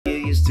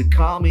used to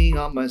call me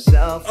on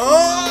myself.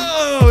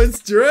 Oh, it's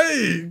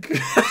Drake!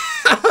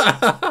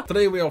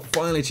 Today we are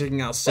finally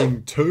checking out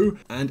Sing 2,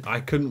 and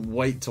I couldn't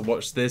wait to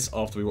watch this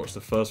after we watched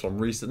the first one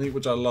recently,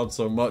 which I loved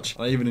so much.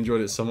 I even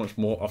enjoyed it so much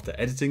more after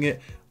editing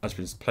it. I've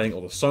been playing all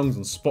the songs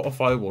on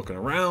Spotify, walking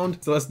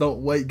around. So let's not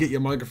wait, get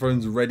your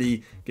microphones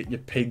ready, get your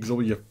pigs,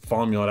 all your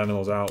farmyard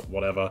animals out,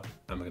 whatever,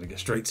 and we're gonna get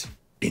straight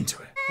into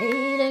it.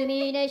 Again.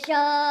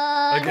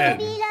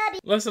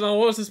 Listen, I'll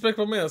watch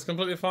Despicable Me, that's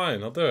completely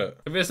fine, I'll do it.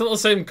 If it's not the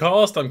same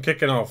cast, I'm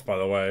kicking off, by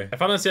the way.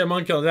 If I don't see a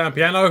monkey on the damn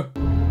piano.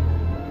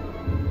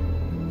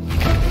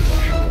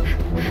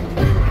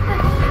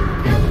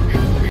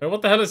 Hey,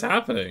 what the hell is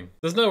happening?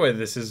 There's no way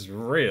this is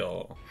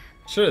real.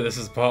 Surely this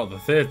is part of the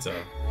theater.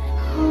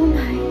 Oh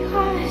my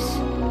gosh.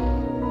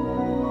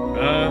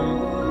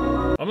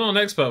 I'm not an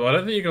expert, but I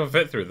don't think you can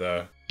fit through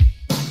there.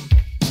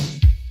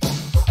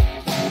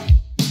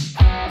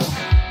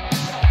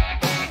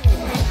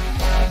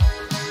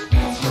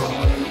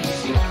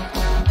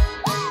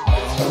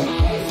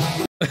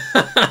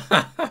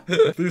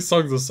 These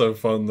songs are so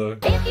fun though.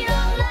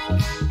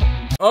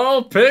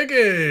 Oh,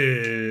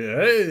 Piggy!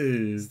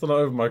 Hey, still not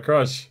over my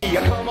crush.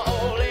 Yeah,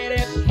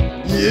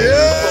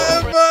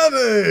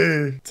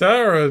 buddy!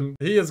 Taron,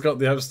 he has got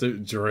the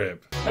absolute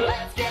drip.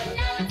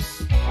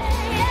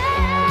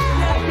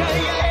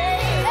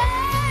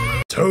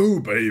 Two,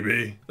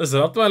 baby.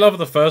 Listen, after my love of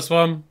the first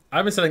one,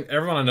 I've been telling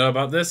everyone I know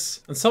about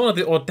this, and someone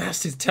had the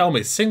audacity to tell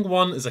me Sing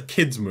 1 is a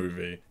kid's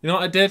movie. You know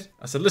what I did?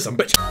 I said, listen,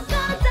 bitch.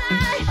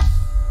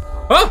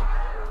 Huh?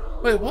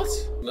 Wait, what?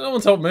 No one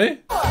told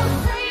me.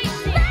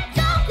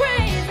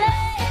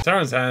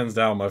 Taron's hands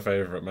down my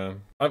favorite,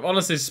 man. I've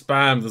honestly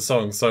spammed the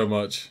song so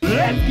much.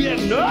 Let's get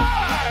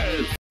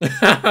nice!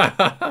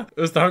 It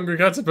was the Hungry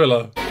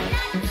Caterpillar.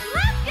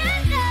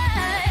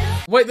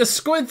 Wait, the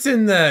squid's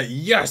in there!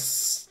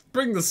 Yes!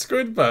 Bring the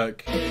squid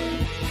back.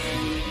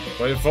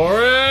 Wait for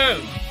it!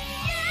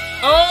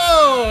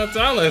 Oh, it's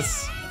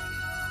Alice!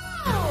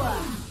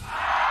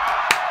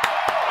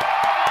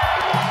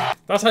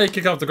 That's how you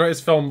kick off the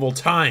greatest film of all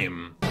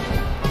time. Who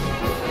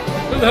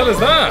the hell is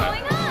that?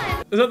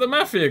 Is that the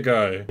Mafia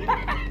guy?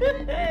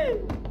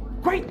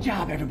 Great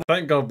job, everybody.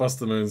 Thank God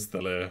Buster Moon's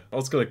still here. I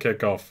was gonna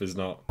kick off, he's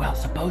not. Well,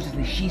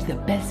 supposedly she's the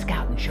best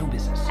scout in show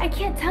business. I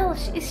can't tell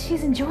if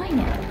she's enjoying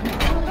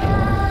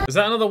it. Is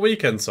that another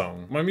Weekend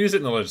song? My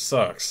music knowledge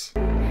sucks.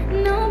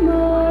 No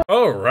more.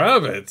 Oh,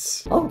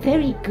 rabbits. Oh,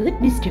 very good,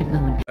 Mr.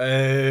 Moon.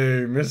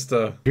 Hey,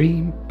 mister.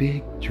 Dream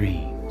big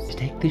dreams.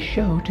 Take the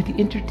show to the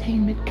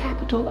entertainment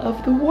capital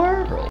of the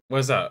world.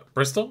 Where's that?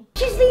 Bristol?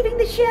 She's leaving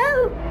the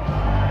show.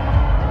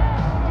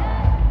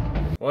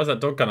 Why is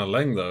that dog kind of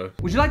lame though?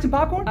 Would you like some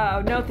popcorn?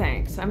 Oh, no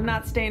thanks. I'm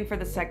not staying for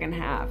the second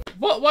half.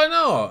 What? Why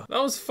not?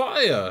 That was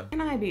fire.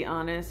 Can I be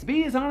honest?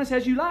 Be as honest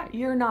as you like.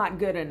 You're not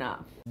good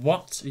enough.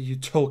 What are you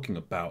talking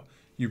about?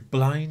 You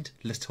blind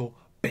little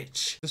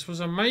bitch. This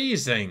was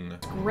amazing.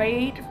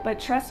 Great,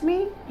 but trust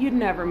me, you'd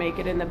never make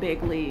it in the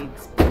big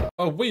leagues.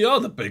 Oh, we are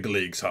the big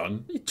leagues,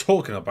 hun. What are you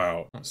talking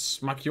about? I'll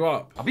smack you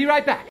up. I'll be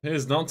right back.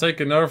 Here's not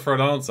taking no for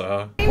an answer,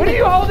 huh? When are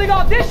you holding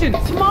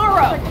auditions?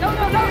 Tomorrow! No.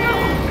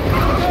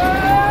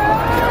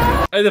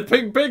 Hey, the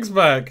pink pig's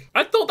back.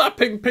 I thought that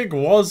pink pig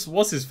was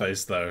what's his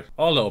face though.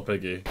 Our little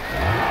piggy.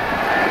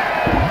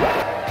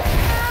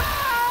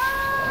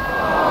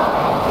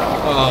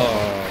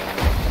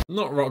 Oh,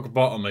 not rock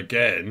bottom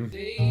again.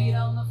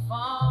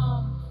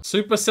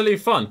 Super silly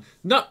fun.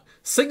 No,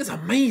 Sing is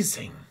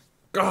amazing.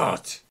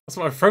 God, that's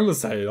what my friend was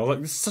saying. I was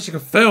like, this is such a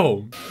good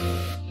film.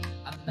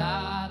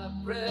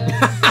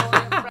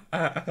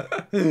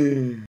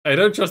 Hey,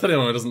 don't trust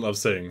anyone who doesn't love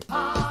Sing.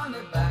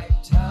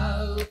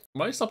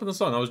 Why are you stopping the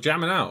song? I was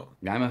jamming out.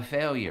 I'm a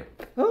failure.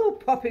 Oh,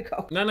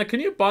 poppycock. Nana, can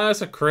you buy us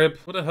a crib?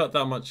 Would it hurt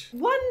that much?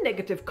 One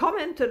negative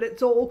comment and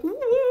it's all,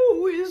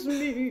 woe is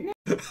me.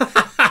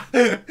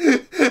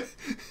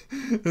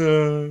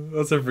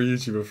 That's every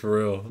YouTuber for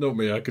real. Not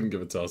me, I couldn't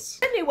give a toss.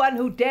 Anyone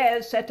who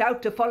dares set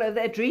out to follow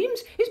their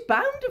dreams is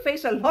bound to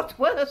face a lot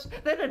worse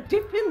than a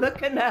dip in the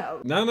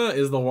canal. Nana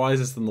is the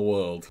wisest in the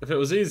world. If it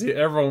was easy,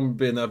 everyone would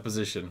be in that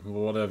position.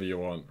 Whatever you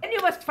want. And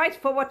you must fight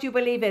for what you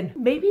believe in.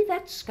 Maybe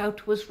that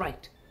scout was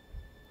right.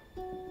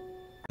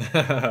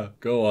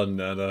 Go on,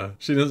 Nana.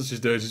 She knows what she's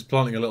doing. She's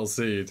planting a little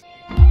seed.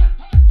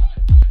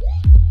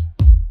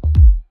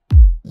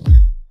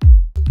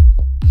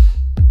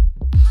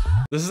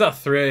 This is that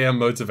 3 AM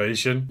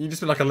motivation. You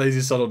just be like a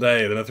lazy sod all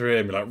day, and then at 3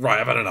 AM be like, right,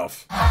 I've had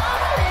enough.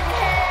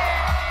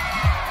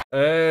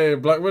 Hey,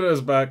 Black Widow's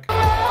back.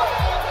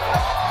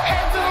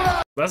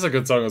 That's a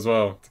good song as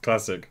well. It's a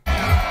classic.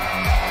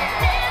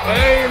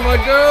 Hey, my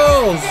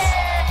girls!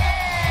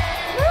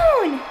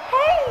 Moon,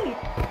 hey!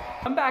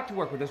 I'm back to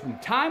work with this when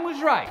time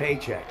was right.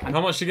 Paycheck. How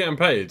much you getting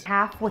paid?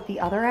 Half what the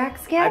other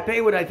acts I get?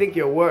 pay what I think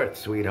you're worth,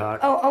 sweetheart.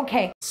 Oh,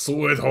 okay.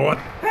 Sweetheart.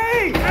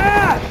 Hey,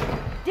 Ash!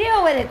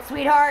 Deal with it,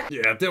 sweetheart.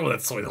 Yeah, deal with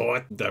it,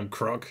 sweetheart. Damn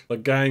croc. The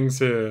gang's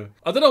here.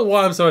 I don't know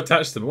why I'm so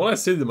attached to them. When I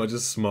see them, I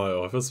just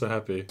smile. I feel so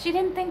happy. She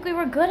didn't think we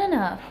were good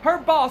enough. Her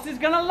boss is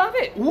gonna love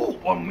it. Ooh,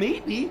 or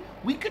maybe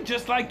we could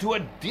just like do a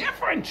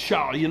different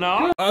show, you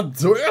know? A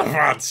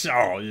different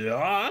show,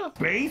 yeah?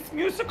 Space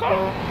musical?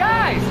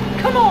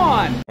 Guys, come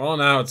on. Well,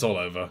 now it's all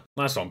over.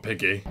 Nice one,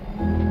 Piggy.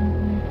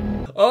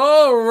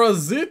 Oh,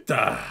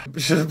 Rosita!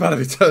 Should have better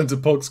be turned to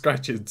pork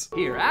scratchings.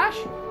 Here, Ash,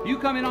 you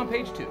come in on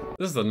page 2.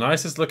 This is the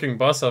nicest looking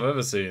bus I've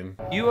ever seen.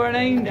 You are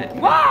named at...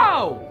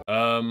 Wow!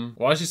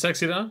 Why is she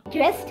sexy now?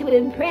 Dressed to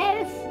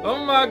impress.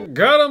 Oh my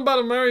god, I'm about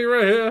to marry you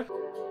right here.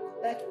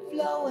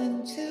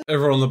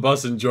 Everyone on the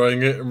bus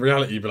enjoying it. In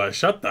reality, you'd be like,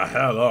 shut the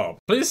hell up.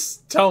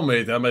 Please tell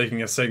me they're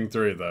making a Sing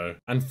 3 though.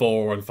 And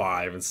 4 and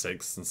 5 and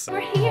 6 and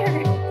 7. We're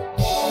here.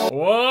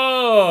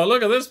 Whoa,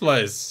 look at this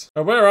place.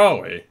 Where are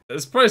we?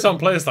 It's probably some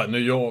place like New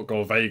York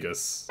or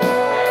Vegas.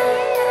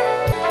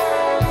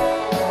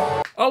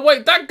 Oh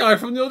wait, that guy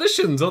from the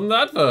auditions on the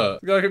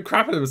advert. The guy kept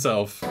crapping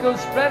himself. Go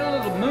spread a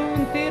little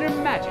moon theater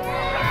magic.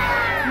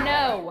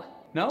 No.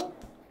 No?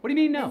 What do you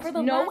mean no? For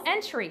the no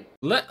entry.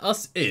 Let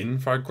us in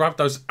before I grab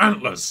those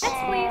antlers. Yes,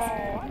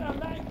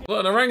 please. Look,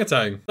 an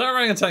orangutan. That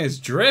orangutan is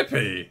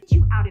drippy. Get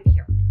you out of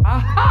here.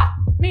 Aha!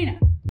 Mina!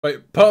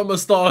 Wait, put a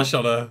moustache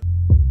on her.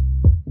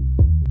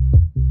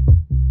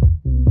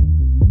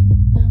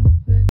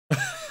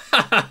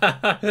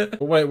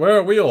 Wait, where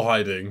are we all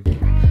hiding?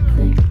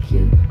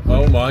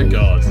 Oh my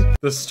god.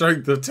 The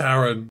strength of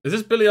Taran. Is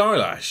this Billie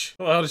Eilish?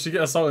 How the hell did she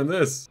get us all in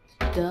this?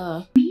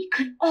 Duh. We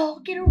could all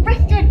get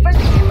arrested for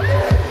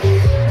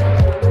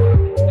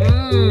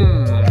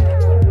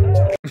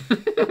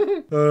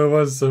Oh, it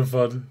was so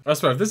fun. I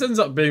swear, if this ends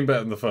up being better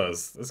than the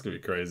first, that's gonna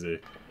be crazy.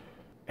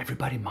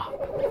 Everybody mop.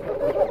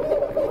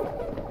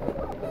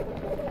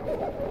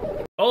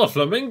 Oh, the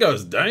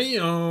flamingos,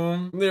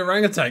 damn. The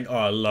orangutan, oh,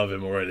 I love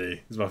him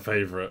already. He's my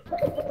favorite.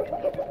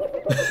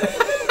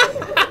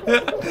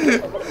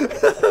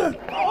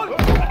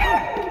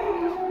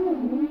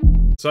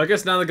 So I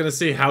guess now they're gonna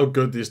see how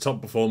good these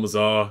top performers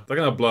are. They're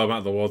gonna blow them out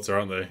of the water,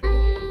 aren't they?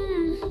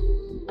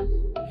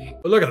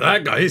 But look at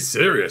that guy, he's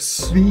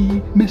serious.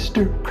 The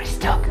Mr.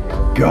 Christuck.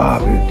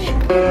 Garbage.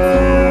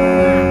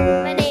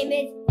 My name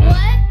is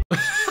what?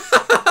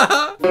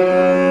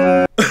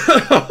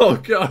 Oh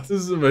god,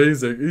 this is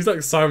amazing. He's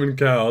like Simon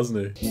Cowell,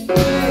 isn't he?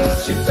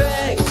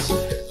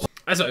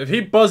 So if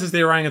he buzzes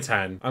the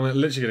orangutan, I'm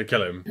literally gonna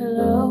kill him.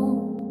 Hello.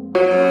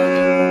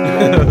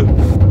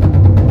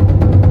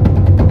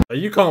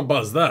 You can't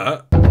buzz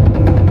that.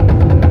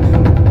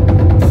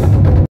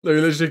 No,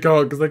 you literally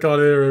can't because they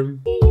can't hear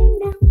him.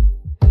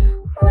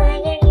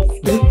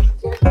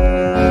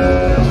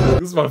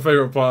 This is my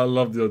favourite part. I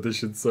love the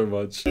audition so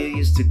much. You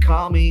used to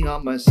call me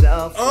on my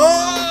cell phone.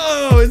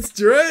 Oh, it's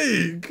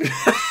Drake!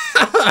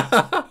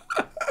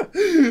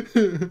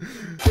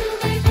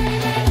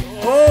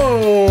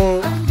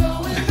 Oh!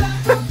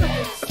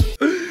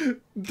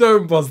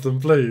 Don't buzz them,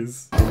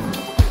 please.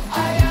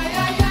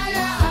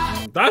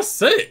 That's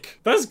sick.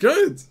 That's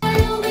good.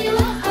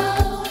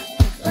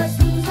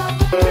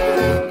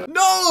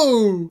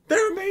 No!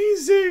 They're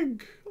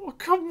amazing! Oh,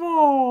 come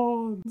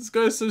on! This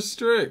guy's so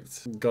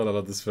strict. God, I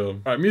love this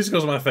film. Alright,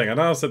 musicals are my thing. I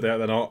know I said that,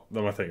 they're not.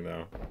 They're my thing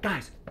now.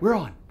 Guys, we're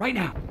on, right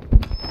now.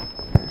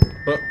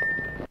 But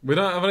we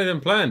don't have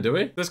anything planned, do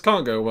we? This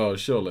can't go well,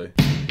 surely.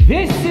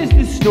 This is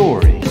the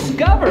story.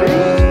 Discovery.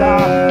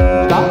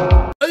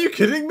 Stop. Are you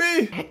kidding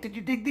me? Heck did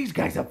you dig these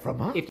guys up from,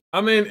 huh?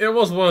 I mean, it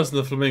was worse than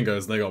the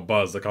flamingos and they got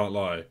buzzed, I can't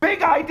lie.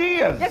 Big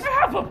ideas! Yes, I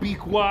have a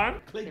big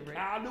one. Clay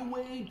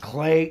Calloway.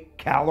 Clay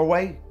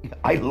Calloway?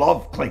 I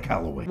love Clay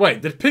Calloway.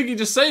 Wait, did Piggy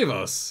just save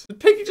us? Did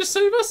Piggy just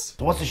save us?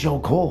 So what's the show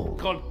called?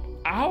 Called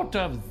Out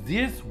of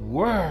This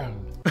World.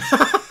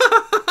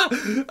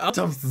 Out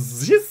of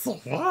this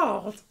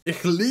world.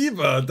 Ich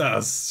liebe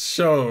das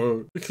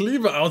Show. Ich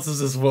liebe Out of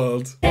This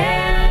World.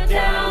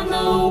 Down the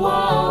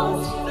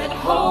walls that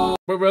hold.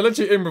 Wait, we're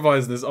literally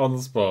improvising this on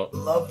the spot.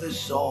 Love this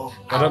song.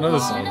 I don't know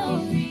this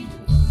song.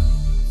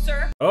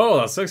 Sir?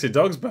 Oh, that sexy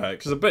dog's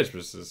back. She's a bitch,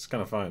 but it's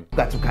kind of fine.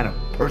 Got some kind of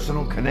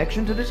personal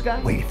connection to this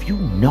guy? Wait, if you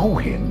know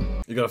him...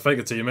 You gotta fake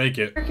it till you make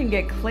it. Can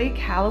get Clay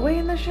Calloway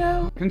in the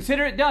show?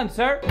 Consider it done,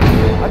 sir.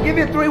 I'll give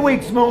you 3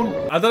 weeks, Moon.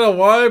 I don't know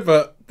why,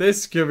 but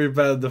this could be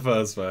better than the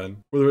first, man.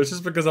 Whether it's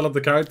just because I love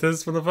the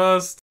characters from the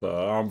first, but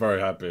I'm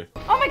very happy.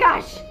 Oh my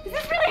gosh! Is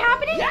this really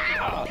happening?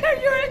 Yeah,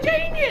 you're a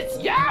genius.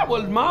 Yeah,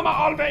 well, Mama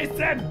always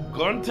said,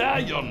 Gunther,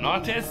 you're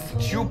not as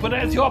stupid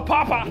as your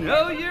papa.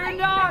 No, you're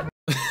not.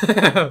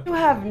 You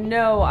have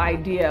no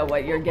idea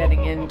what you're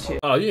getting into.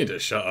 Oh, you need to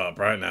shut up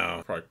right now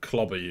before I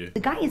clobber you.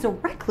 The guy is a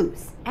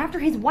recluse. After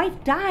his wife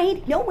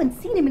died, no one's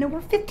seen him in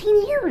over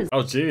 15 years.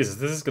 Oh, Jesus,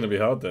 this is gonna be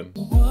hard then.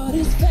 What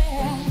is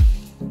fair?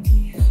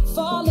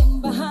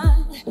 Falling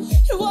behind.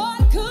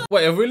 What could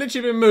Wait, have we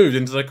literally been moved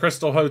into the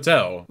Crystal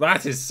Hotel?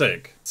 That is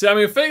sick. See, I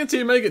mean, fake it till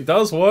you make it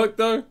does work,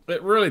 though.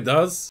 It really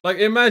does. Like,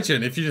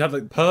 imagine if you had,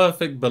 like,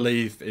 perfect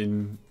belief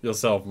in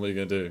yourself and what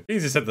you're gonna do.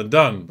 Easier said than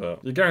done,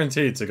 but you're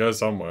guaranteed to go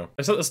somewhere.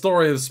 It's like the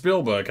story of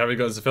Spielberg having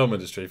got into the film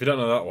industry. If you don't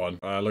know that one,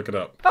 look it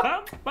up.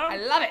 I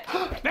love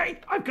it. Wait,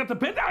 I've got a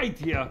better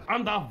idea.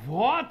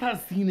 Underwater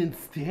scene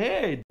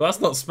instead. That's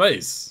not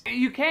space.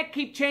 You can't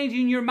keep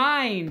changing your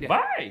mind.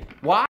 Why?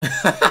 Why?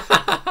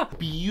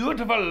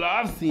 Beautiful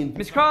love scene.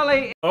 Miss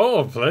Crawley.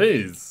 Oh,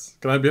 please.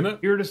 Can I be in it?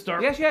 Here to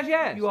start. Yes.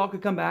 You all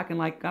could come back in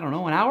like, I don't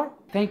know, an hour?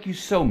 Thank you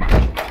so much.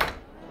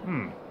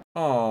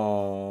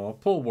 Oh,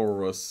 poor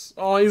Walrus.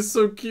 Oh, he's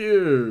so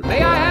cute.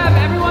 May I have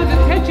everyone's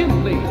attention,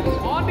 please?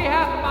 On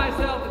behalf of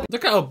myself.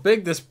 Look at how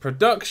big this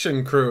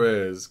production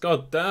crew is.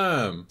 God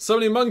damn. So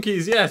many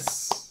monkeys,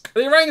 yes.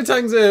 The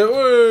orangutan's here.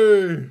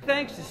 Woo.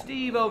 Thanks to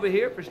Steve over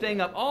here for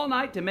staying up all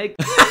night to make...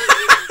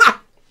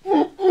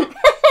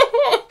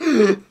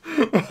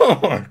 Oh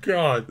my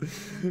god.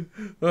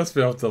 Must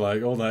be up to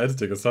like all night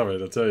editing or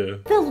something, I tell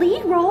you. The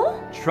lead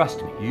role?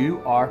 Trust me,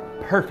 you are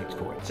perfect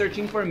for it.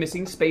 Searching for a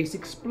missing space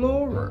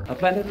explorer. A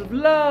planet of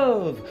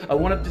love. A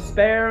one of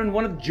despair and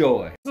one of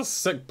joy. That's a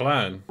sick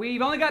plan.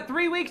 We've only got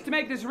 3 weeks to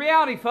make this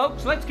reality,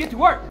 folks. Let's get to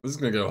work. This is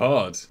gonna go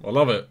hard. I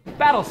love it.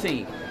 Battle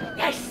scene.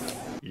 Yes!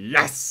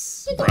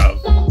 Yes! Bro.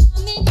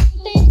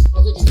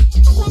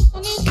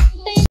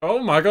 Oh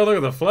my god, look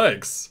at the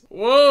flex.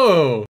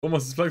 Whoa!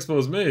 Almost as flexible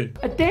as me.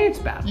 A dance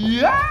battle.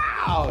 Yeah!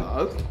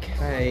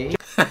 Okay.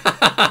 Look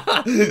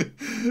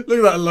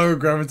at that low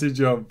gravity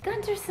jump.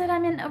 Gunter said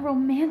I'm in a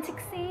romantic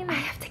scene. I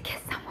have to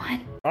kiss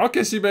someone. I'll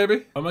kiss you,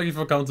 baby. I'll make you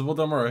feel comfortable,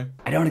 don't worry.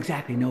 I don't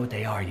exactly know what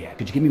they are yet.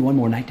 Could you give me one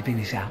more night to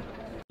figure this out?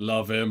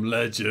 Love him,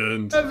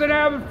 legend. Doesn't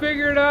have it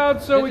figured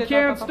out, so we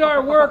can't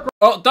start work.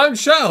 Oh, don't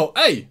shout!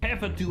 Hey!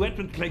 Have a duet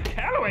with Clay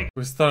Calloway.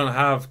 We still don't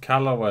have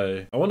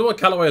Callaway. I wonder what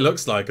Callaway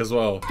looks like as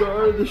well.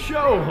 Star of the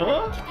show,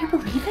 huh? Can you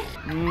believe it?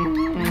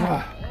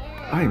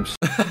 I'm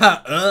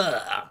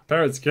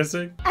Parents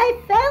kissing? I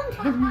found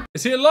him.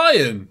 Is he a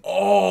lion?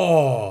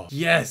 Oh,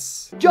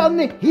 yes.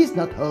 Johnny, he's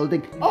not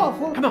holding.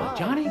 Awful. Come on,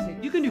 Johnny.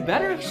 You can do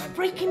better. He's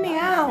freaking me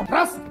out.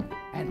 Thrust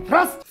and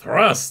thrust.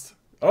 Thrust.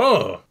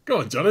 Oh, go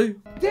on, Johnny.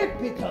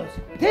 Tippitos.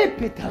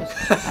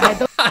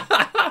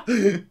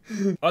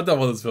 I don't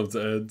want this film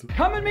to end.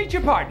 Come and meet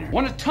your partner.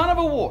 Won a ton of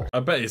awards. I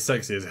bet he's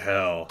sexy as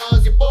hell. I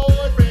was your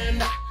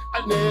boyfriend.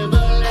 I never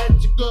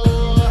let you go.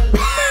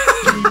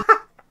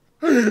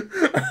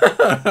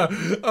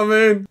 I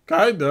mean,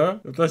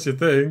 kinda, if that's your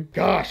thing.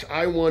 Gosh,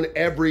 I won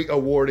every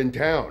award in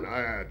town.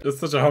 You're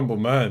such a humble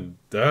man.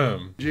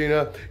 Damn.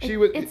 Gina, she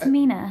was... It's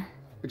Mina.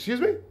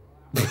 Excuse me?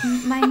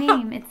 My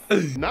name,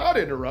 it's... Not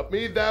interrupt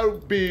me, that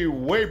would be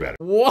way better.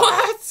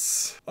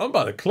 What? I'm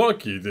about to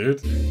clock you,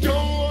 dude. Don't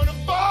wanna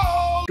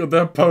fall. God,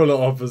 they're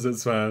polar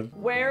opposites, man.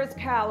 Where's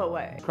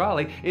Calloway?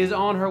 Crawley is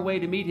on her way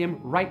to meet him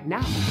right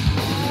now.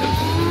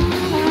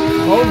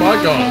 Oh my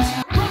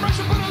god.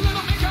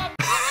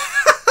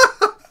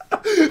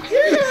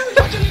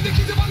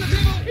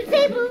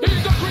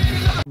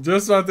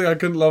 Just when I think I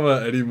couldn't love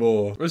her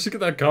anymore. Where'd she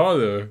get that car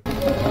though? I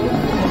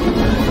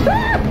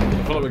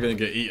feel like we're gonna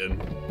get eaten.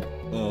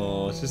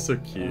 Oh, she's so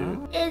cute.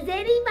 Is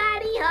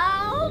anybody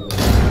home?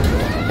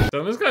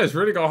 Damn, this guy's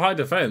really got high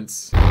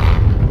defense.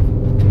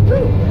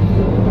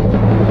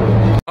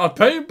 A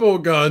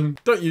paintball gun!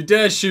 Don't you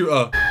dare shoot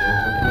her!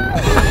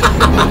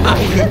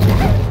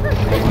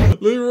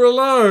 Leave her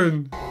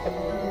alone!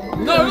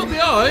 No, not the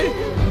eye!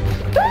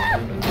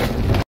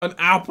 An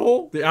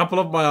apple? The apple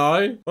of my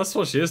eye? That's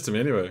what she is to me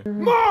anyway.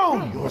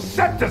 Mom, your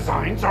set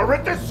designs are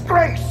a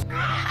disgrace!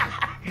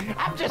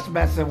 I'm just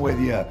messing with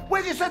you.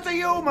 Where's your sense of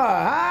humor,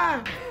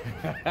 huh?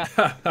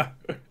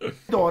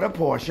 Daughter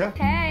Portia.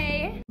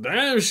 Hey.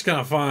 Damn, she's kind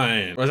of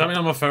fine. Does that mean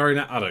I'm a furry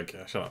now? I don't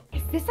care. Shut up.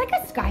 Is this like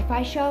a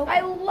sci-fi show?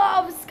 I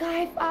love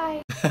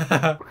sci-fi.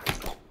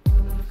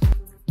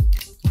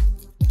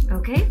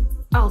 Okay,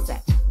 all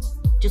set.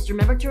 Just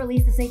remember to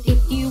release the safety.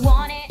 If you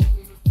want it,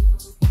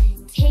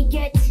 take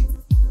it.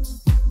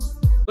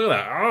 Look at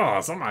that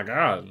ass. Oh my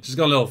god. She's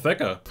got a little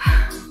thicker.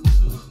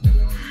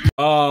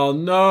 Oh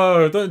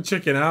no, don't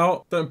chicken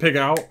out. Don't pig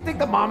out. Think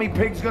the mommy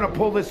pig's gonna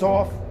pull this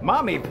off?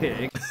 Mommy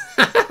pig?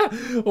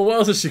 Well, what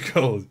else is she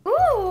called?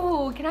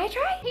 Ooh, can I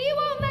try? He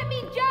won't let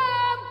me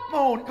jump.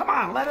 Moon, come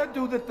on, let her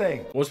do the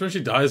thing. Watch when she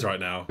dies right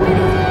now.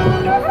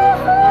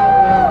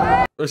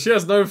 But she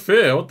has no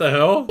fear. What the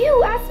hell?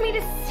 You asked me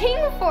to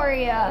sing for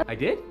you. I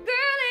did?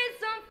 Girl,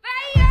 it's on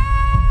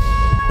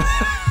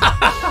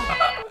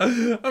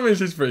fire. I mean,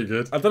 she's pretty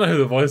good. I don't know who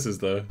the voice is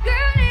though.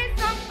 Girl,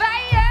 it's on fire.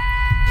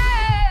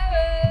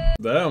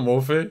 Damn,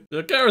 Wolfie.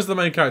 Yeah, Kara's the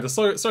main character.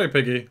 Sorry,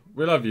 Piggy.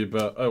 We love you,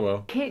 but oh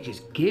well. Can't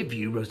just give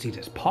you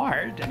Rosita's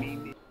part. I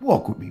mean...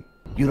 Walk with me.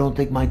 You don't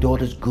think my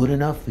daughter's good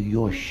enough for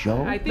your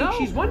show? I think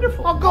she's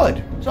wonderful. Oh,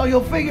 good. So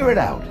you'll figure it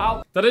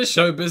out. That is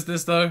show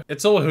business, though.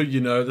 It's all who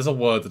you know. There's a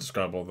word to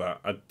describe all that.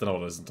 I don't know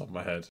what it is on top of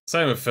my head.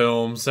 Same with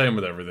film, same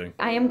with everything.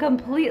 I am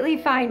completely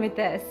fine with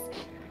this.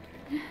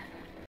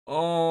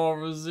 Oh,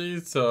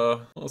 Rosita.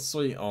 Oh,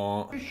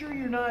 sweetheart. You sure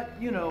you're not,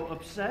 you know,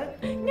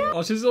 upset? No.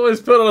 Oh, she's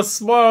always put on a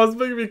smile. It's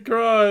making me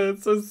cry.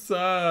 It's so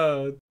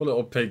sad. Poor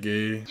little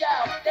piggy. Yo,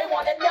 they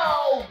wanna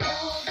know.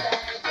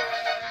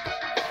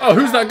 Oh,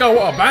 who's that girl?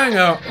 What a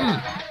banger.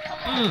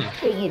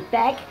 Bring it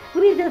back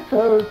with a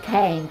full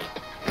tank.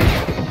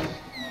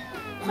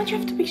 Why'd you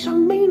have to be so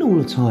mean all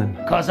the time?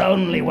 Cause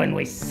only when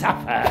we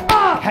suffer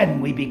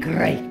can we be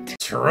great.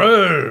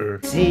 True.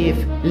 See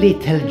if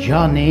little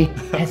Johnny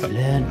has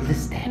learned the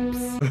steps.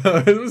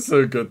 It was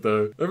so good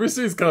though. Every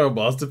scene's kind of a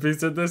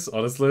masterpiece in this,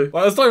 honestly.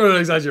 Like, it's not even an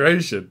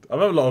exaggeration. I'm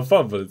having a lot of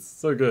fun, but it's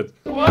so good.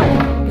 What?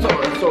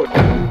 Sorry.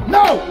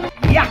 No!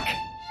 Yuck!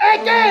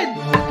 Again!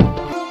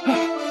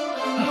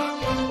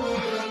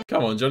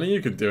 Come on, Johnny,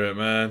 you can do it,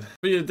 man.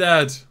 Be your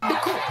dad.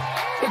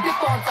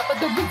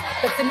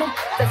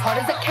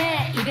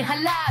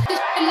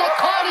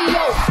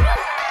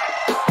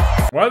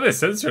 Why are they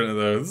censoring it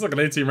though? This is like an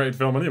 18 rated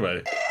film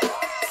anyway. Thank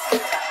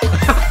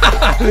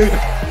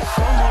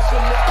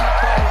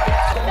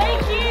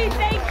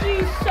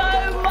you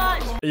so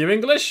much. Are you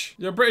English?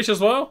 You're British as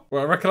well?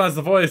 Well, I recognise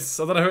the voice.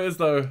 I don't know who it is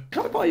though.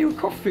 Can I buy you a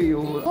coffee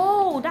or...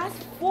 Oh, that's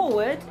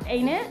forward,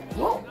 ain't it?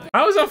 What?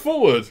 How is that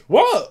forward?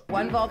 What?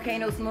 One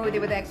volcano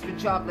smoothie with extra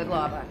chocolate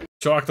lava.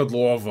 Chocolate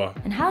lava.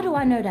 And how do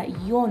I know that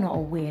you're not a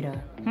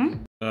weirdo?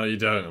 No, you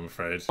don't, I'm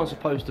afraid. I'm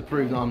supposed to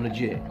prove that I'm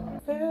legit.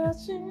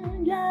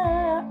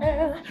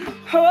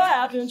 Oh,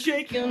 I've been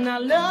shaking. I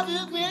love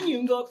it when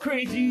you go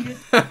crazy.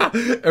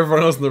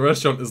 Everyone else in the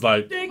restaurant is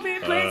like, Take me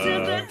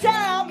places that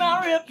time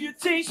my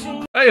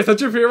reputation. hey, it's that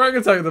drippy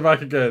orangutan in the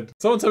back again.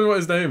 Someone tell me what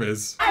his name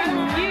is.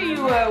 I knew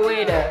you were a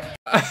weirdo.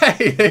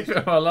 Hey, leave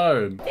him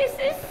alone. This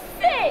is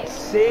sick.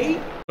 See?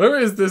 Who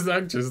is this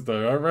actress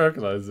though? I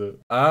recognise it.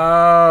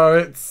 Oh,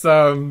 it's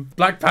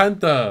Black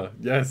Panther.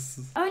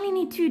 Yes. I only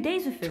need 2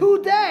 days with him.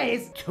 2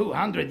 days?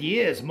 200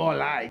 years more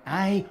like.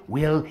 I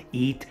will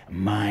eat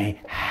my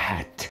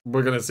hat.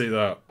 We're gonna see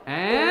that.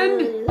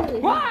 And...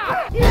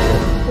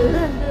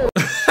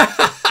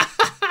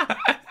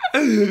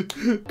 Pew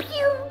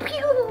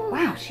pew.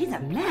 Wow, she's a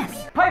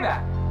mess.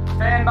 Playback.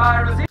 Stand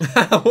by,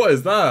 Rosita. What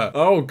is that?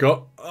 Oh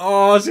god.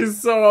 Oh,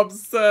 she's so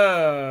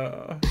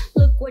upset.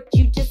 Look what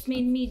you just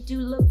made me do.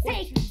 Look,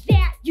 take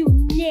that, you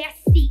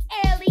nasty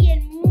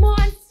alien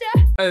monster.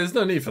 Hey, there's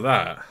no need for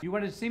that. You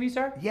wanted to see me,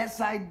 sir?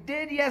 Yes, I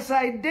did.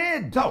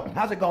 So,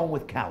 how's it going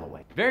with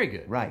Calloway? Very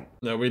good. Right.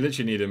 No, we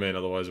literally need him in,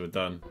 otherwise we're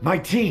done. My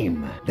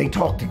team, they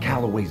talked to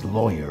Calloway's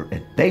lawyer,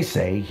 and they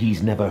say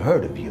he's never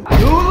heard of you.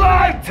 You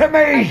lied to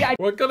me!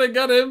 We're gonna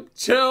get him.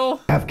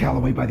 Chill. Have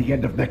Calloway by the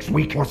end of next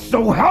week, or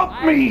so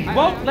help me!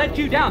 Won't let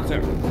you down,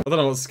 sir. I don't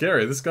know what's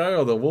scary, this guy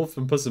or the wolf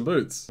in Puss in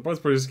Boots.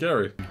 Both pretty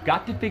scary. You've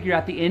got to figure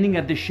out the ending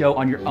of the show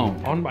on your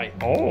own. On my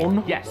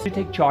own? Yes, you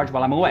take charge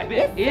while I'm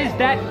away. Is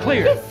that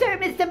clear? Yes, sir,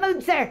 Mr.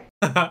 Moon, sir.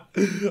 I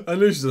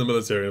knew she's in the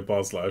military in a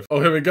past life. Oh,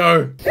 here we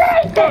go.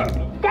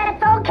 That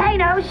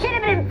volcano should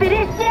have been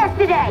finished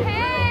yesterday.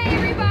 Hey,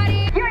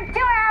 everybody. You're 2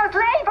 hours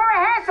late for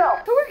rehearsal.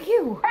 Who are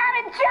you?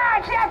 I'm in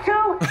charge, that's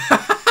who.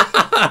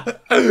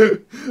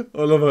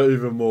 I love her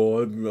even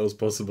more. I didn't think that was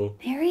possible.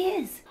 There he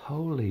is.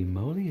 Holy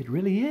moly, it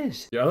really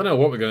is. Yeah, I don't know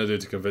what we're gonna do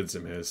to convince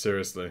him here,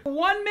 seriously.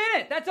 1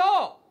 minute, that's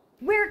all.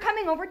 We're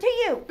coming over to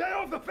you. Stay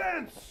off the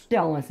fence!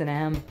 Don't listen to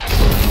him.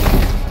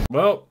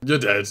 Well, you're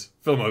dead.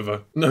 Film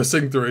over. No,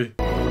 sing 3.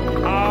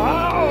 Come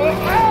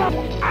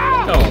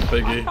on,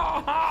 piggy.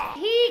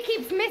 He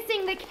keeps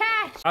missing the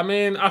catch. I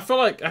mean, I feel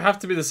like I have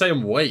to be the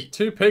same weight.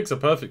 2 pigs are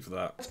perfect for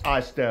that. I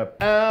step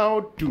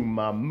out, do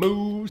my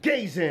moves,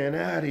 gazing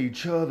at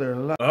each other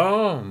like...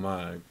 Oh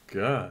my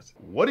god.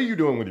 What are you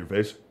doing with your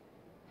face?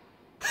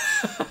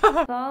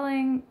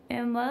 Falling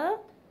in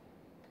love?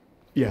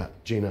 Yeah,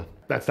 Gina,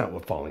 that's not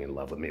what falling in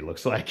love with me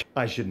looks like.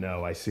 I should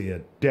know, I see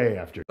it day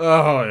after.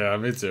 Oh yeah,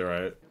 me too,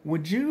 right?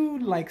 Would you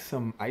like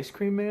some ice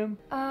cream, ma'am?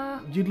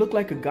 You look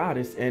like a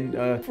goddess, and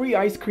free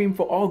ice cream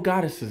for all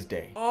Goddesses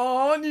Day.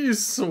 Oh, you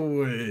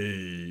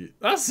sweet.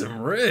 That's some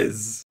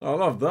riz. I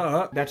love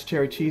that. That's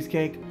cherry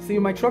cheesecake. See,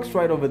 my truck's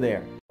right over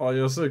there. Oh,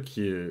 you're so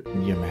cute.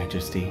 Your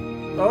Majesty.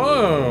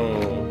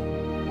 Oh.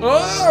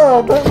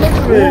 Oh, don't look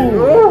at me.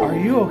 Ooh, are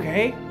you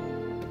okay?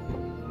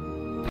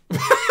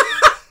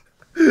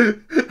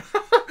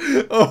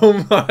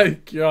 Oh my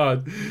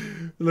god.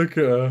 Look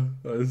at her.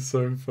 That is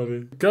so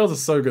funny. Girls are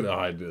so good at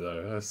hiding it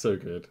though. That's so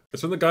good.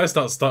 It's when the guy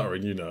starts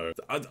stuttering, you know.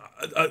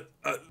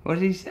 What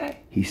did he say?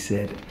 He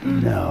said,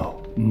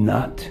 no,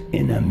 not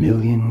in a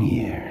million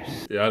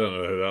years. Yeah, I don't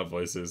know who that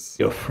voice is.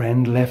 Your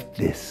friend left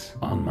this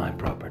on my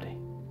property.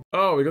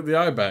 Oh, we got the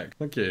eye back.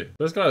 Thank you.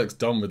 This guy looks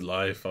done with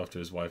life after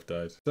his wife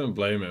died. Don't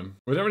blame him.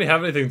 We don't really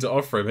have anything to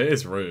offer him. It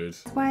is rude.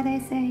 That's why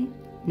they say,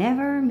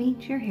 never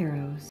meet your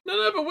heroes.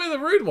 No, but we're the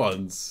rude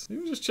ones. He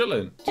was just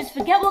chilling. Just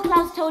forget what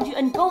Klaus told you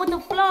and go with the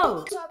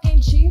flow. Talking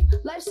cheap,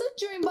 life's a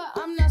dream, but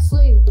I'm not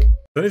sleep.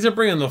 They need to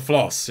bring in the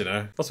floss, you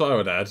know. That's what I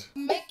would add.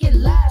 Make it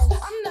last.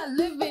 I'm not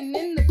living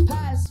in the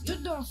past. You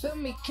don't feel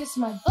me, kiss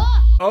my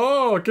butt.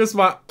 Oh, kiss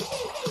my...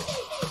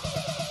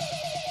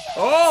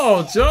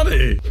 Oh,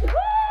 Johnny.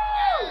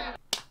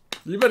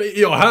 You better eat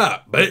your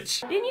hat,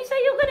 bitch. Didn't you say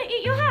you were gonna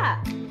eat your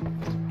hat?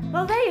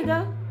 Well, there you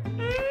go.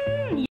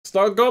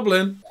 Start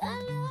gobbling.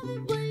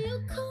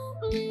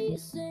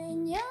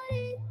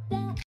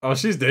 Oh,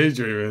 she's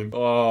daydreaming.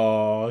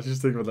 Oh, she's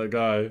thinking about that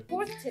guy.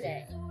 Fourth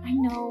today. I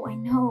know. I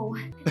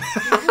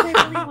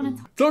really want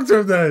to Talk to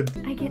him then.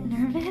 I get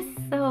nervous,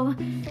 so...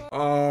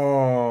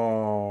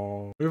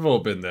 Oh, we've all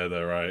been there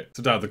though, right?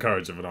 To doubt the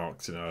courage of an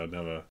ox, you know, I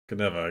get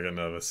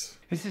nervous.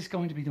 This is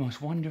going to be the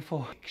most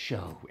wonderful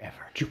show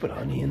ever. Did you put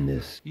honey in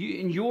this?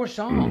 In your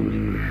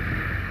song.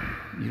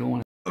 You don't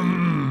want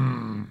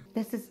to...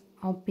 This is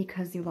all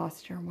because you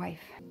lost your wife,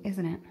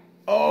 isn't it?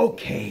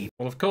 Okay.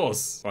 Well, of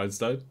course,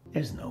 Einstein.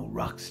 There's no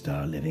rock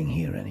star living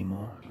here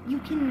anymore. You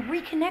can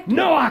reconnect.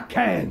 No, I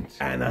can't.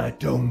 And I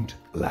don't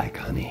like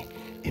honey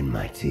in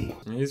my tea.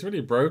 He's really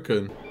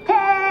broken.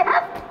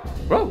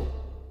 Whoa.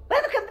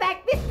 Welcome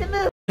back, Mr.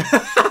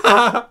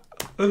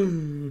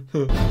 Moon.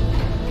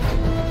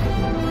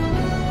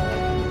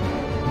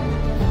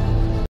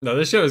 No,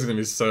 this show is gonna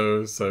be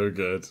so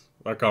good.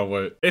 I can't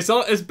wait. It's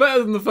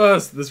better than the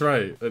first at this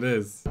rate. It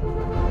is.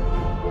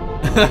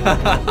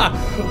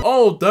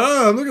 Oh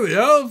damn, look at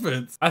the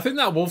outfits. I think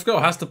that wolf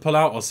girl has to pull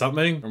out or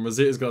something, and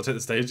Rosita's got to take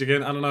the stage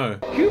again. I don't know.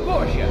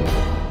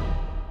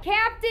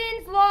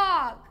 Captain's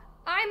log.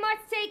 I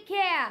must take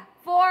care,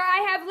 for I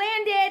have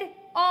landed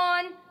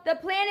on the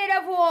planet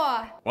of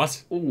war.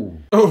 What? Ooh.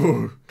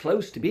 Oh.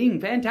 Close to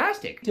being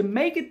fantastic. To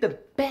make it the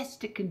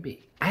best it can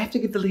be, I have to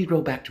give the lead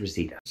role back to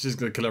Rosita. She's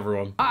gonna kill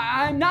everyone.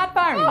 I'm not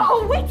firing.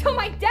 Oh, wait till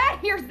my dad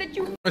hears that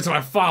you Wait till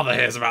my father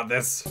hears about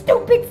this.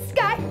 stupid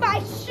sci-fi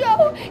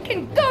show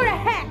can go to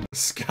heck.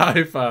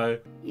 Sci-fi.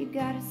 You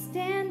gotta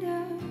stand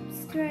up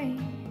straight.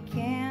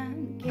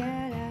 Can't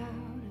get out of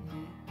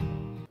it.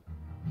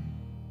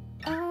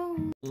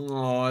 Oh.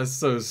 Oh, it's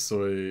so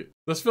sweet.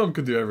 This film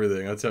could do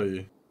everything, I tell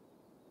you.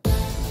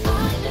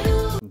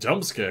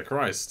 Jump scare,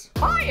 Christ.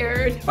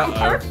 Fired from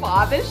her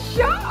father's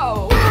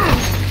show.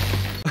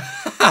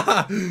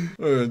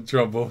 We're in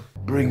trouble.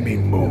 Bring me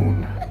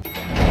Moon.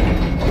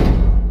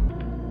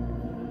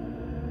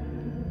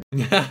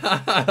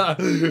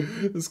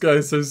 This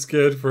guy's so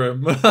scared for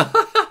him.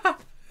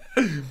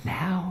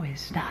 Now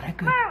is not a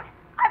good... Moon,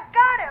 I've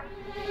got him.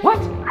 What?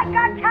 I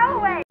got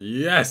Calloway.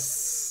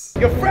 Yes.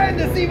 Your friend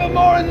is even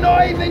more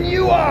annoying than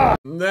you are.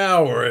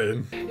 Now we're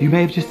in. You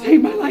may have just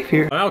saved my life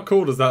here. How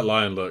cool does that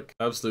lion look?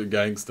 Absolute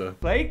gangster.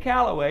 Clay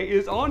Calloway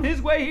is on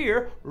his way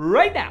here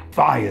right now.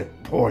 Fired,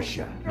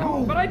 Portia.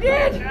 No, but I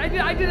did.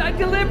 I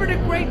delivered a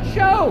great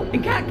show.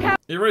 And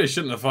You really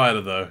shouldn't have fired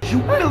her though. You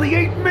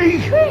humiliate me.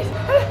 Please,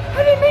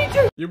 I didn't mean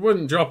to. You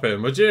wouldn't drop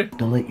him, would you?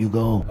 Don't let you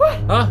go. What?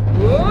 Huh?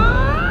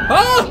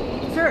 Huh?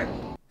 Sir,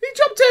 He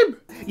dropped him!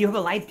 you have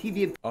a live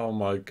TV. Oh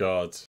my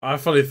god. I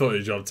fully thought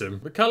he dropped him.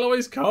 But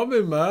Calloway's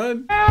coming,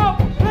 man. Help,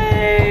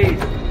 please.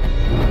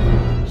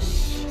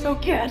 So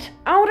get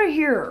out of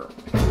here.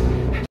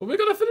 Well, we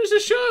gotta finish the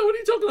show. What are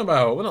you talking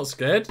about? We're not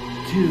scared.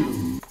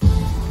 2.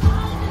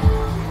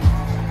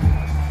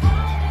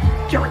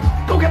 Jerry,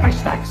 go get my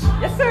snacks.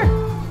 Yes, sir.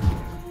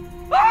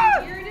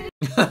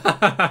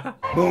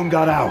 Moon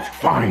got out.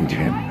 Find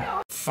him.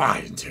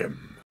 Find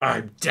him.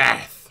 I'm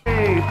death.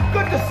 Hey,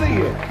 good to see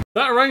you.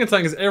 That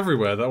orangutan is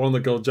everywhere, that one in the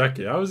gold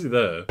jacket. How is he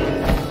there?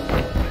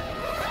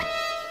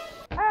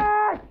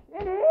 In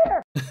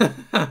here.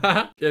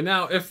 Yeah,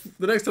 now, if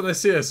the next time they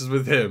see us is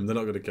with him, they're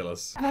not gonna kill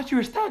us. I thought you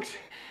were thugs.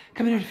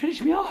 Coming here to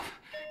finish me off.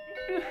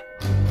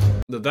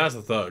 No, that's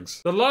the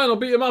thugs. The lion will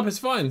beat him up. It's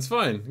fine. It's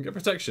fine. You get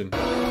protection.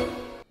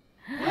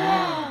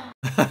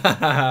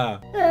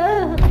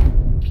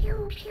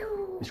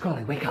 Miss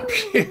Crawley, wake up.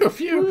 Phew,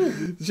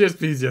 phew. She has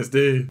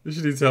PTSD.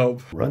 She needs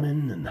help.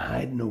 Running and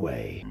hiding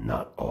away.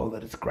 Not all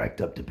that it's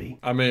cracked up to be.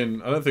 I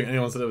mean, I don't think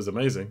anyone said it was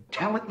amazing.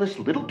 Talentless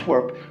little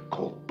twerp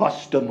called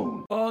Buster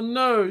Moon. Oh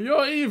no,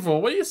 you're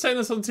evil. Why are you saying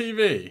this on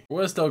TV?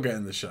 We're still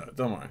getting the show.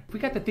 Don't worry. We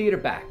got the theater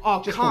back.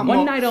 Oh, just come for one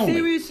on. night only.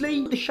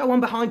 Seriously? The show on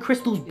Behind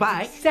Crystal's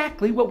back?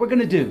 Exactly what we're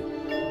gonna do.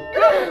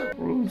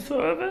 Room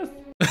service?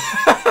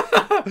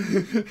 What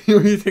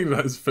do you think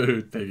about his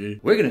food, Piggy?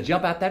 We're gonna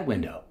jump out that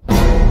window.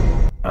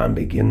 I'm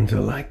beginning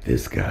to like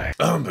this guy.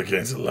 I'm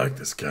beginning to like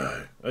this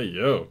guy. Hey,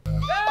 yo.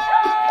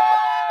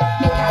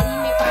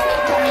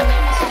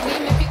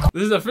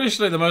 This is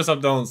officially the most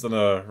I've danced in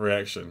a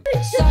reaction.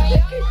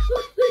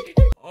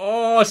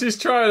 Oh, she's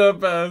trying her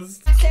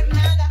best.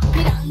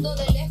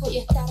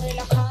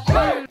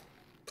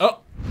 Oh.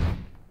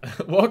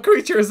 What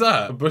creature is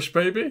that? A bush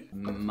baby?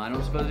 I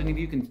don't suppose any of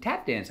you can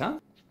tap dance, huh?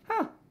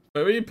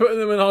 Wait, were you putting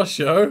them in our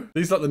show?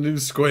 These are like the new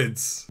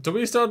squids. Do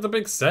we start the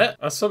big set?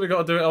 I swear we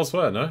gotta do it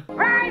elsewhere, no?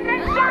 Rise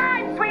and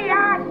shine,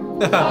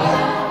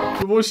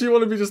 sweetheart. Will she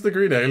want to be just the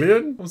green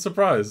alien? I'm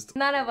surprised.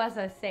 None of us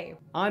are safe.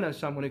 I know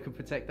someone who can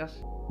protect us.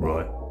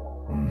 Right.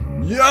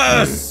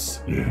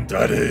 Yes! Yeah.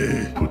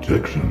 Daddy!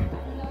 Protection.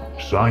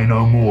 Say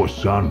no more,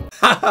 son.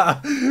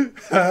 Hell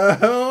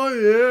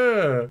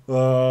yeah!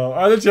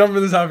 I literally haven't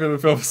been this happy in a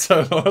film for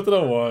so long. I don't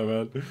know why,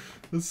 man.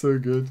 That's so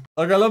good.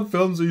 Like, I love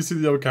films where you see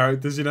the old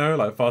characters, you know?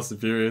 Like Fast and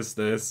Furious,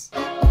 this.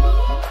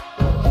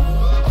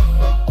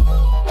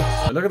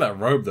 Look at that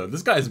robe though.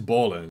 This guy's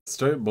balling.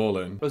 Straight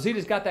balling.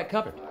 Rosita's got that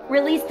covered.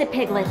 Release the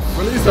piglets.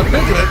 Release the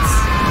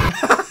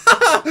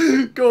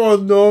piglets. Go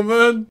on,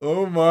 Norman.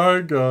 Oh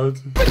my god.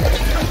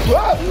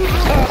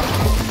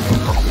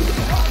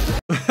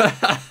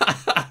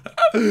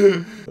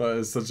 That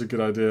is such a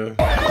good idea.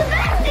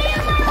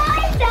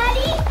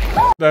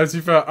 No, to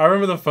be fair, I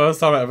remember the first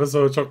time I ever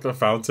saw a chocolate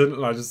fountain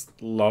and I just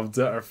loved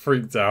it. I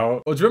freaked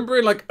out. Or do you remember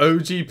in like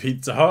OG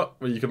Pizza Hut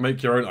where you can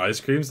make your own ice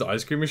creams, the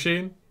ice cream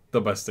machine? The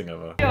best thing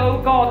ever.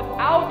 Show called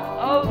Out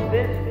of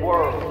This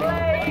World.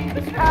 Play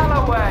the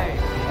Callaway.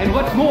 And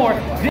what's more,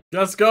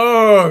 let's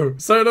go!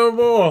 Say no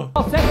more!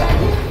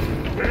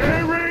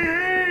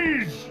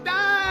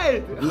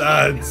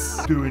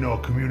 Lads! Doing our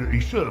community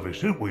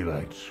service, aren't we,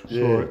 lads?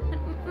 Yeah.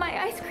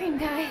 My ice cream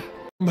guy.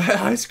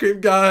 My ice cream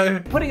guy!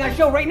 Putting on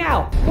show right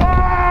now.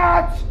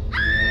 What?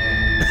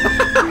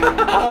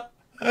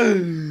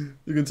 You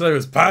can tell he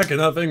was packing,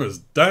 that thing was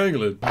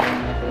dangling.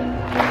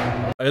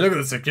 Hey, look at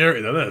the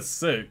security though, they're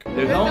sick.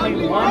 There's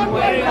only one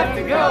way left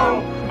to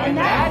go, and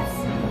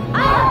that's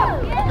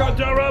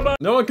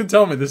No one can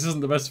tell me this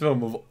isn't the best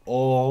film of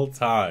all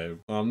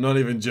time. I'm not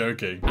even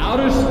joking.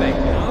 Outer space,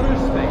 outer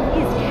space.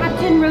 Is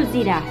Captain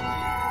Rosita.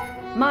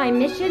 My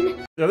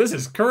mission? Yo, this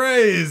is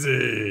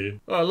crazy.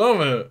 Oh, I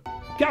love it.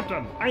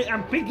 Captain, I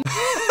am picking.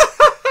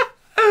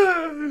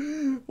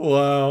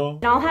 Wow.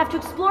 And I'll have to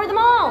explore them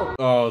all.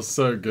 Oh,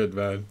 so good,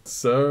 man.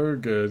 So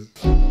good.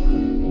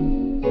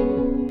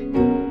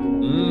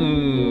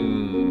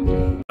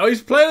 Oh,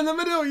 he's playing in the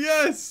middle,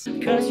 yes!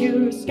 Cause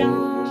you're a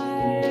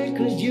sky,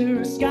 cause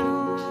you're a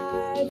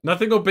sky.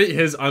 Nothing will beat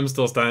his I'm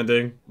Still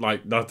Standing.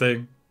 Like,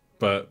 nothing.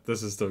 But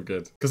this is still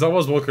good. Because I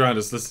was walking around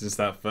just listening to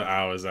that for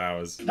hours.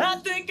 I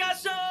think I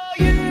saw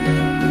you.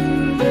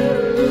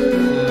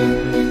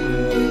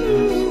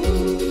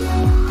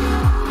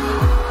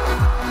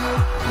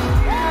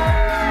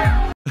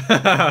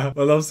 I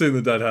love seeing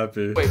the dad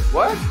happy. Wait,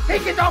 what?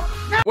 Take it off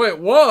now. Wait,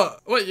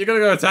 what? Wait, you're gonna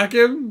go attack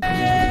him?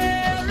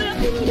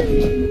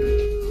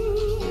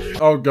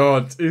 Oh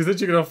god, he's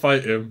literally gonna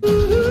fight him.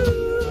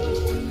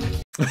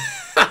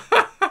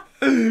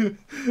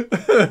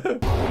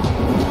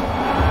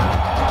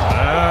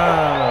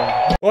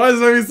 Why is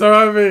he so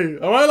happy?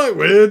 Am I like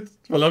weird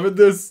for loving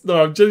this?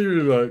 No, I'm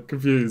genuinely like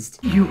confused.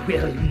 You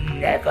will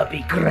never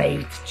be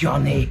great,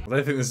 Johnny. I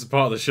don't think this is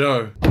part of the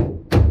show.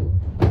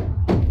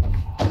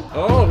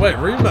 Oh, wait,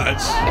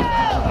 rematch.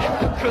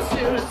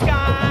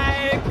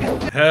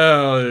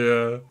 Hell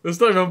yeah. It's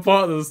not even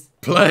part of this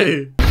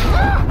play.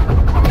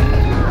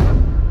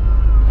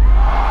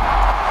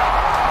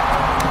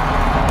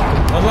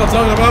 That's what I'm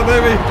talking about,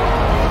 baby.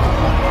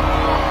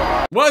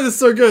 Why is this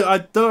so good? I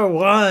don't know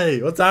why.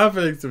 What's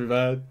happening to me,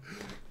 man?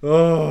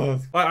 Oh,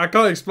 I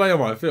can't explain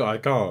how I feel. I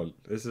can't.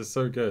 This is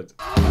so good.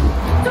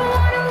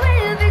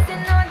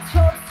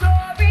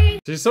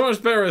 She's so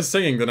much better at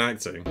singing than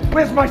acting.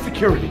 Where's my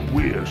security?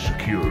 We're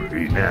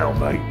security now,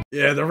 mate.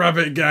 Yeah, the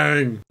rabbit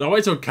gang. I'll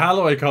wait till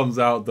Callaway comes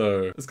out,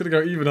 though. It's gonna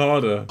go even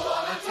harder.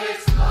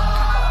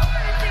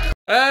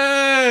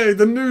 Hey,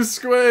 the new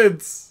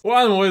squids.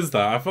 What animal is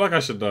that? I feel like I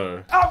should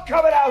know. I'm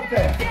coming out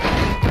there.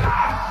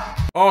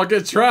 Oh,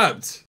 get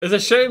trapped. It's a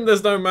shame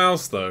there's no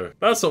mouse, though.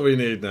 That's what we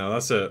need now.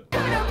 That's it.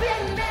 That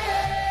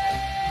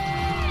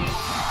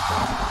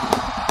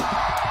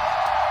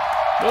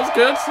was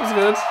good. That was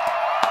good.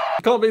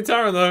 Can't beat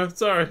Taron though,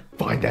 sorry.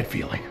 Find that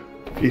feeling.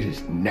 It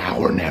is now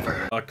or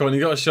never. Oh, come on, you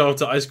gotta show up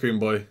to Ice Cream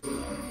Boy.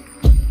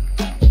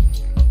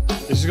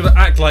 He's just gonna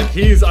act like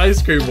he's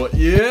Ice Cream Boy.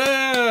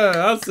 Yeah,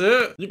 that's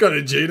it. You got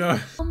it,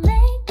 Gina.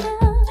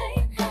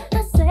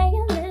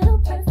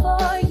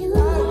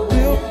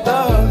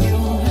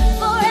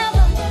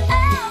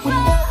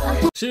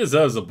 She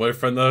deserves a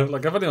boyfriend though.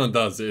 Like if anyone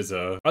does, it is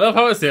her. I love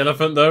how it's the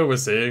elephant though we're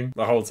seeing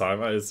the whole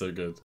time. That is so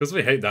good. Because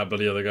we hate that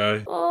bully other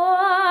guy.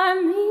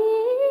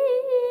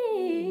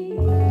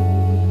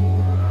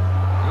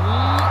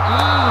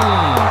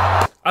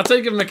 I'd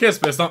say give him a kiss,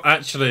 but it's not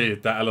actually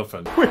that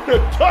elephant. We win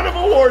a ton of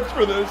awards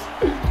for this.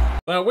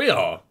 We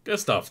are. Get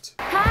stuffed.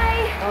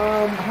 Hi.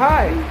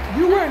 Hi.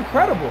 You were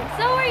incredible.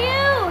 So are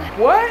you.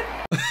 What?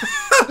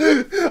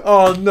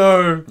 Oh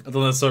no. I've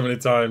done that so many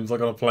times,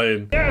 like on a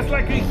plane. Yeah, it's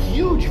like a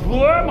huge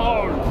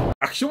wormhole.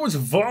 A huge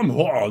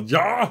wormhole,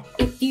 yeah?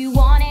 If you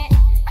want it,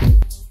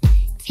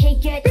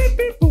 take it.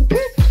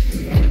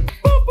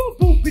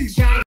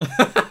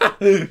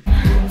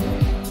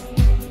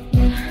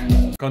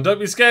 Come on, don't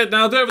be scared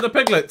now. Do it with the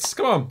piglets.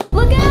 Come on.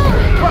 Look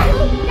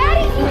out!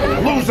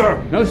 Daddy!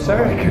 Loser! No,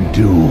 sir. I can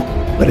do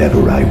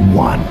whatever I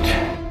want.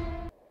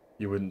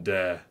 You wouldn't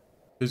dare.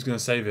 Who's gonna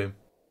save him?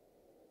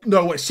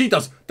 No, wait, she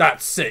does.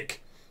 That's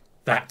sick.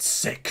 That's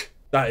sick.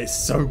 That is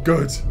so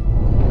good.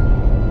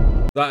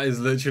 That is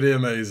literally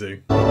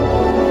amazing.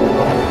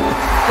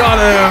 Got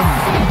him!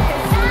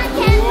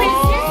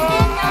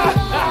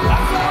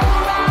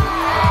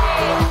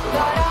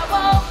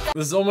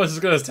 This is almost as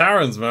good as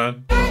Taron's,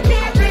 man. Hey,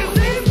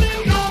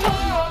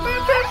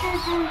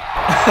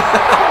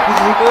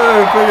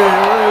 piggy,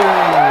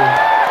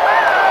 hey.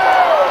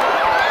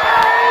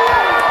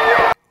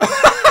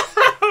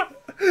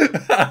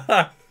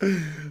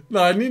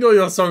 No, I need all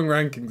your song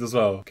rankings as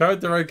well.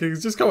 Character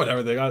rankings, just go with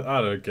everything.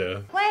 I don't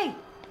care. Clay,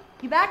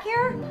 you back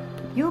here?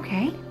 You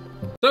okay?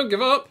 Don't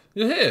give up.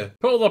 You're here.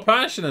 Put all the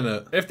passion in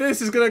it. If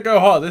this is gonna go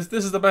hot, this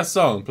is the best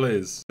song,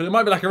 please. But it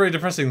might be like a really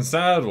depressing,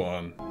 sad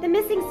one. The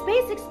missing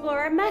space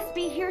explorer must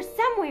be here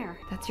somewhere.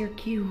 That's your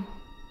cue.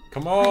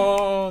 Come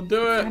on,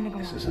 do it.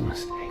 This is a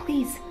mistake.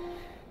 Please.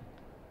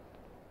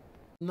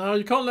 No,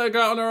 you can't let her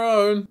go out on her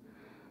own.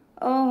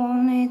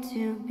 Only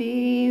to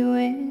be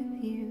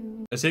with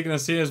you. Is he gonna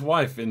see his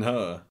wife in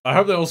her? I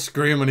hope they all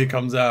scream when he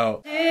comes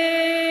out.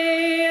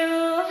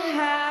 Still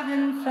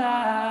haven't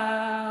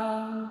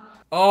found.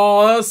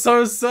 Oh, that's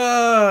so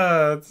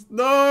sad.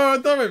 No,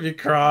 don't make me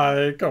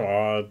cry. Come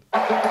on.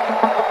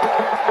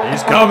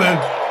 He's coming.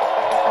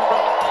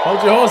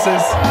 Hold your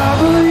horses. I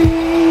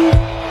believe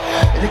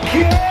the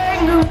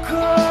kingdom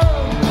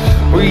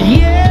come. Well,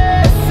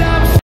 yes,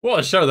 I'm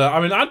What a show though.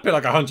 I mean, I'd pay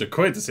like 100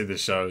 quid to see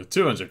this show.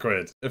 200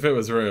 quid if it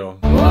was real.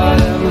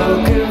 what I'm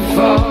looking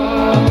for.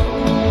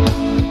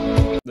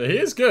 He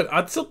is good.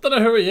 I still don't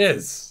know who he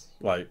is.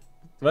 Like,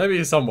 maybe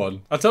he's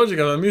someone. I told you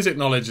guys, my music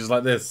knowledge is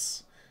like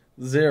this.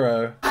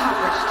 0. We're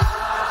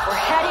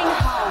heading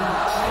home.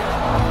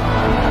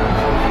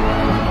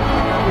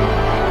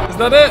 Is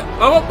that it?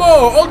 I want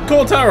more!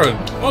 Encore, Taran!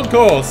 On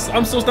course.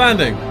 I'm still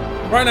standing.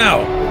 Right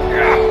now.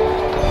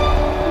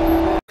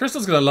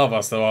 Crystal's gonna love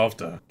us though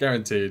after.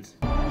 Guaranteed.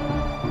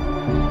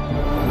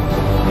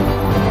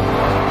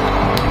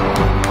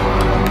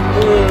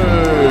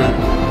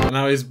 Ooh.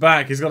 Now he's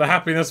back. He's got a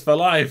happiness for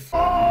life. You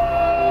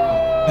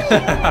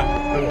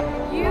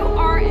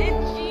are a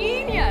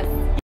genius.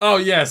 Oh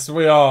yes,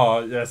 we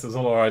are. Yes, it's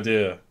all our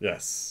idea.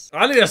 Yes.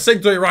 I need a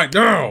sync 3 right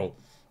now.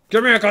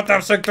 Give me a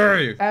goddamn sync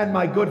 3. And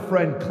my good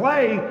friend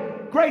Clay.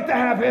 Great to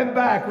have him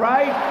back,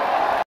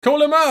 right?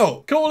 Call him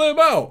out. Call him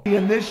out.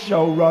 In this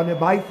show run at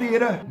my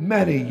theater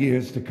many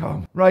years to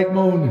come. Right,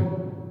 Moon?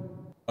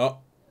 Oh.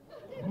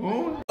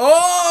 Moon?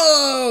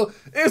 Oh!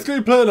 It's going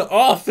to be playing at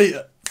our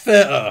theater,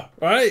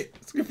 right?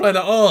 It's going to be playing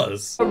at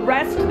ours.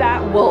 Arrest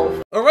that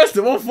wolf. Arrest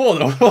him? What for?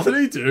 What did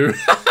he do?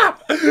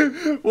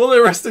 What are they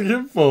arresting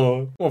him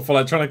for? What, for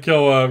like trying to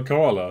kill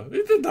Koala?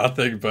 He did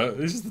nothing, but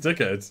he's just a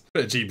dickhead.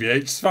 Bit of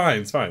GBH, it's fine,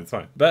 it's fine, it's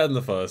fine. Better than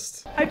the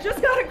first. I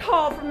just got a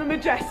call from the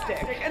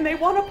Majestic, and they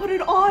want to put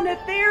it on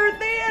at their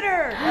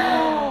theater.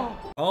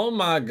 Oh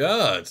my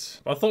god.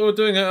 I thought we were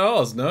doing it at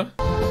ours, no?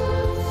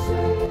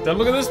 Then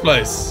look at this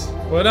place.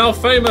 We're now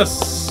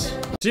famous.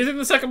 Do you think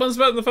the second one's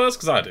better than the first?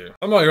 Because I do.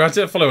 I'm not at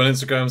it. Follow on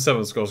Instagram,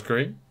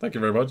 7_screen. Thank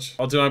you very much.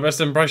 I'll do my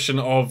best impression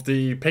of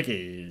the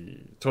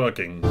piggy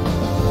twerking.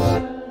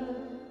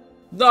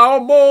 No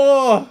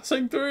more!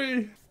 Sing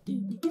 3.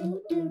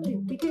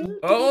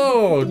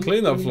 Oh,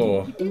 clean that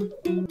floor.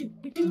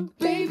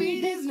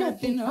 Baby, there's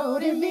nothing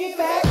holding me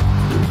back.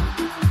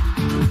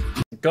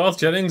 Garth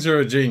Jennings,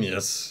 you're a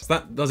genius. So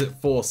that does it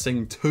for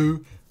Sing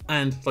 2.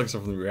 And like I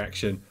said from the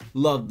reaction,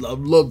 love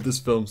this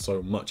film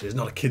so much. It's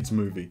not a kid's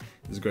movie.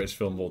 It's the greatest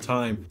film of all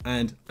time.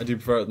 And I do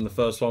prefer it than the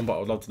first one, but I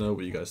would love to know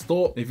what you guys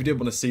thought. And if you did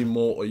want to see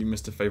more or you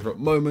missed a favourite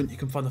moment, you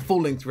can find the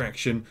full-length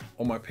reaction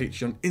on my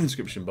Patreon in the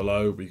description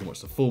below, where you can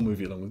watch the full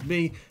movie along with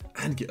me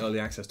and get early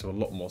access to a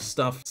lot more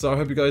stuff. So I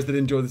hope you guys did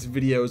enjoy this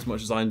video as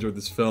much as I enjoyed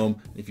this film.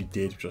 And if you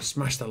did, just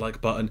smash that like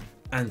button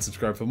and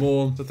subscribe for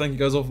more. So thank you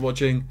guys all for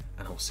watching,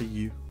 and I'll see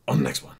you on the next one.